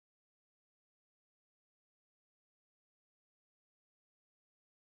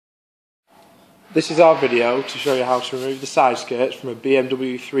This is our video to show you how to remove the side skirts from a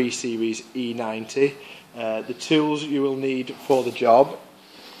BMW 3 Series E90. The tools you will need for the job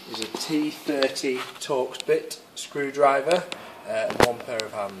is a T30 Torx bit, screwdriver and one pair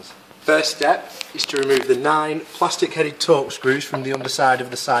of hands. First step is to remove the 9 plastic headed Torx screws from the underside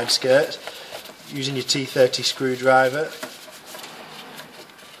of the side skirt using your T30 screwdriver.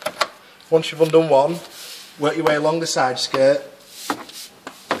 Once you've undone one, work your way along the side skirt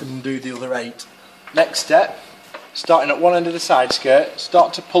and undo the other 8. Next step, starting at one end of the side skirt,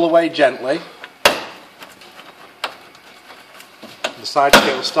 start to pull away gently. The side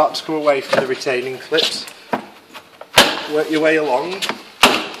skirt will start to come away from the retaining clips. Work your way along. And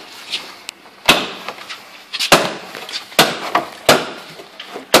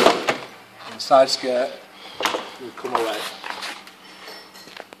the side skirt will come away.